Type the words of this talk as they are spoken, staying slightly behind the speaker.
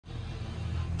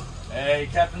Hey,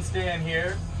 Captain Stan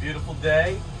here. Beautiful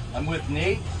day. I'm with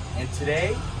Nate, and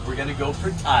today we're gonna go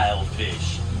for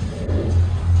tilefish.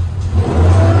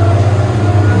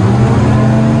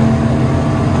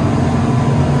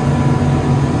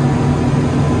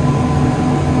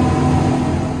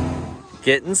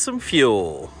 Getting some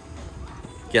fuel.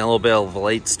 Getting a little bit of a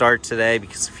late start today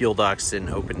because the fuel docks didn't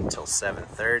open until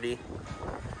 7:30.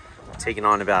 Taking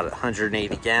on about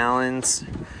 180 gallons,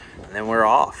 and then we're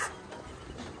off.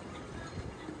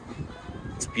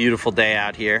 It's a beautiful day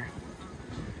out here.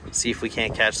 See if we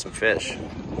can't catch some fish.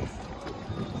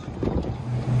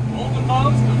 Hold the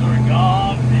boats because we're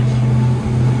gone fishing.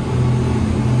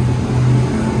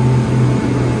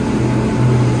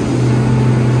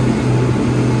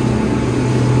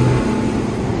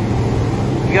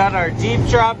 We got our deep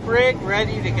drop rig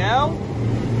ready to go.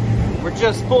 We're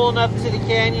just pulling up to the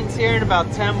canyons here in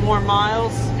about 10 more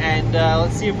miles, and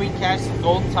let's see if we can catch some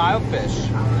golden tilefish.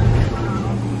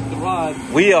 The rod.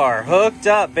 We are hooked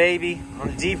up, baby, on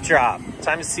a deep drop.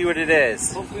 Time to see what it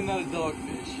is. Hopefully not a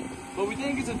dogfish, but we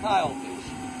think it's a tilefish,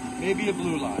 maybe a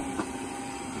blue line.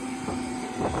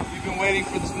 We've been waiting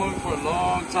for this moment for a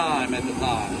long time at the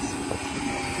ponds.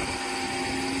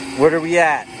 What are we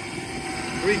at?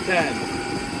 310.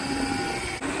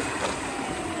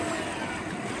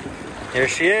 Here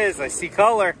she is. I see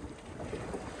color.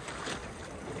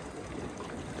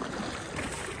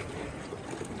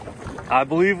 I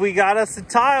believe we got us a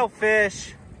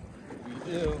tilefish.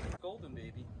 We do. Golden,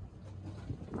 baby.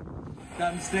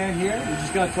 Captain Stan here. We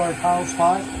just got to our tile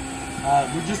spot.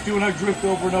 We're just doing our drift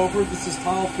over and over. This is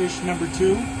tilefish number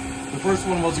 2. The first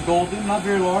one was a golden, not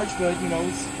very large, but you know,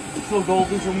 it's still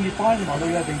golden. So when you find them, I'll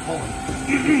let them colony.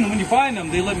 When you find them,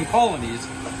 they live in colonies.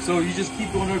 So you just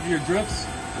keep going over your drifts.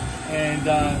 And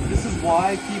this is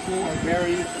why people are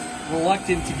very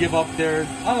reluctant to give up their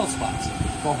tile spots.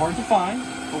 They're hard to find,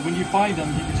 but when you find them,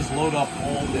 you can just load up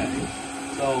all day.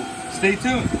 So stay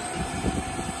tuned.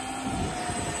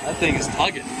 That thing is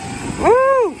tugging.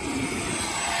 Woo!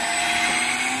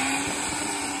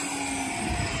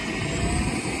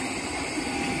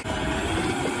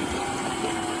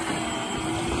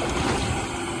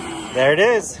 There it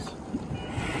is.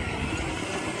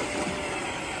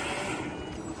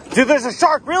 Dude, there's a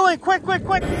shark! Really? Quick, quick,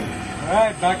 quick!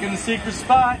 Alright, back in the secret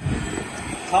spot.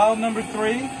 Tile number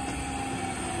 3.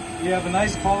 We have a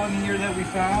nice colony here that we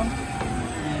found.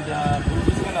 And we're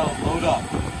just going to load up.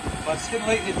 But it's getting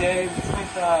late in the day. We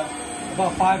spent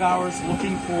about 5 hours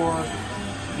looking for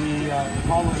the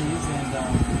colonies. And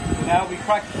now we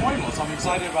cracked the formula, so I'm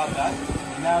excited about that.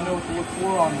 We now know what to look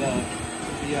for on the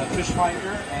fish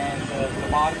finder and the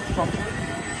bottom structure.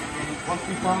 Once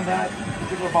we found that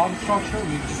particular bottom structure,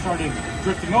 we just started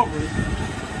drifting over it.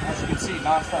 As you can see,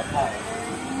 non-stop tile.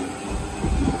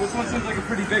 This one seems like a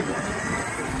pretty big one.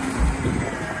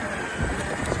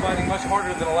 It's fighting much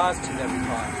harder than the last 2 that we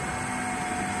caught.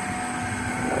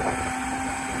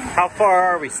 How far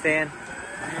are we, Stan?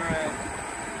 We're at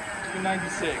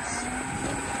 296.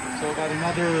 So about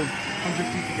another 100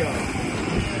 feet to go.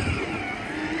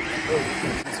 Oh,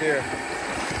 it's here.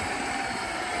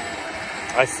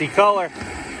 I see color.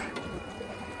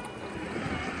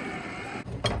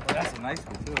 Oh, that's a nice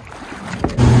one too.